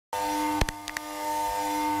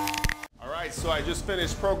right, so I just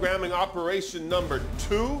finished programming operation number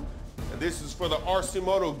 2. And this is for the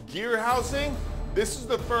Arcimoto gear housing. This is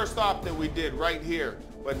the first op that we did right here.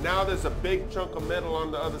 But now there's a big chunk of metal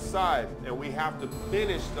on the other side, and we have to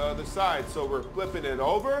finish the other side. So we're flipping it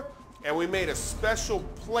over, and we made a special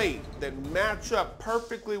plate that match up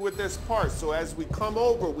perfectly with this part. So as we come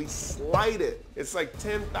over, we slide it. It's like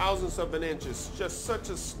 10,000ths of an inch. It's just such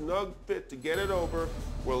a snug fit to get it over.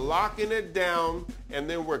 We're locking it down, and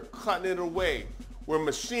then we're cutting it away. We're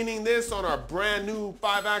machining this on our brand new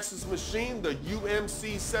 5-axis machine, the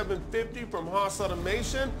UMC 750 from Haas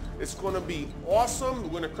Automation. It's going to be awesome. We're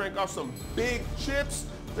going to crank off some big chips.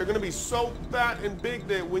 They're going to be so fat and big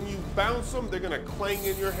that when you bounce them, they're going to clang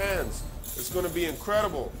in your hands. It's going to be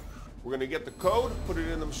incredible. We're going to get the code, put it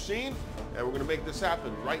in the machine, and we're going to make this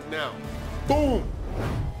happen right now. Boom!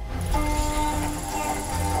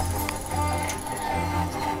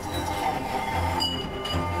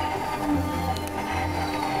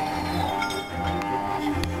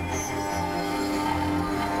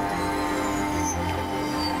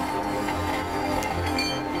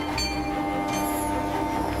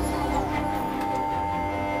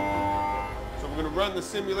 Run the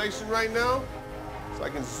simulation right now, so I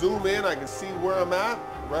can zoom in, I can see where I'm at,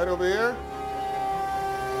 right over here.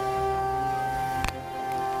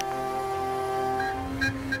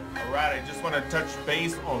 All right, I just want to touch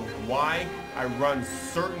base on why I run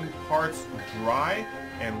certain parts dry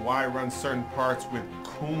and why I run certain parts with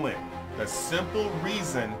coolant. The simple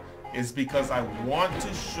reason is because I want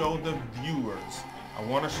to show the viewers, I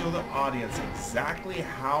want to show the audience exactly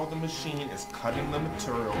how the machine is cutting the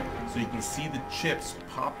material so you can see the chips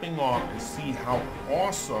popping off and see how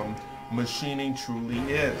awesome machining truly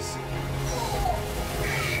is.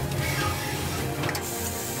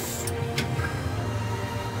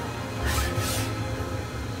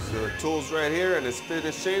 So the tool's right here and it's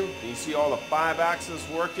finishing. You see all the 5-axis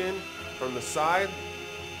working from the side.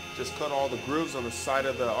 Just cut all the grooves on the side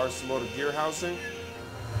of the Arcimoto gear housing.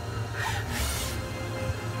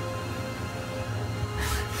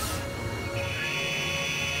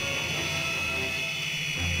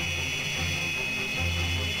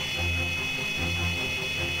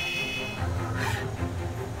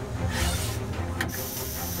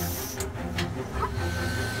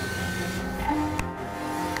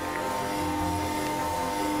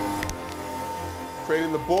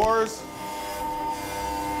 Creating the bores.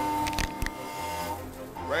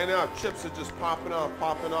 Right now, chips are just popping off,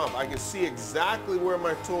 popping off. I can see exactly where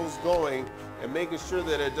my tool's going and making sure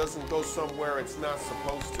that it doesn't go somewhere it's not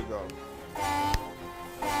supposed to go.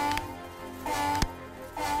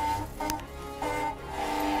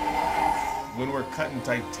 When we're cutting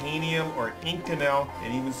titanium or Inconel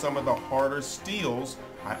and even some of the harder steels,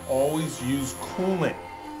 I always use coolant.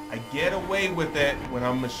 I get away with it when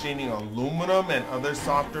I'm machining aluminum and other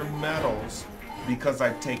softer metals because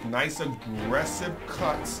I take nice aggressive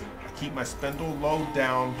cuts. I keep my spindle load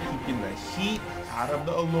down, keeping the heat out of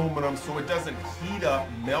the aluminum so it doesn't heat up,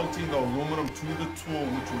 melting the aluminum to the tool,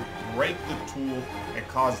 which would break the tool and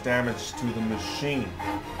cause damage to the machine.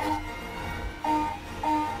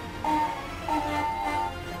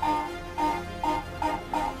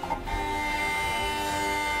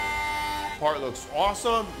 Part looks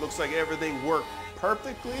awesome. Looks like everything worked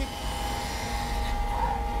perfectly.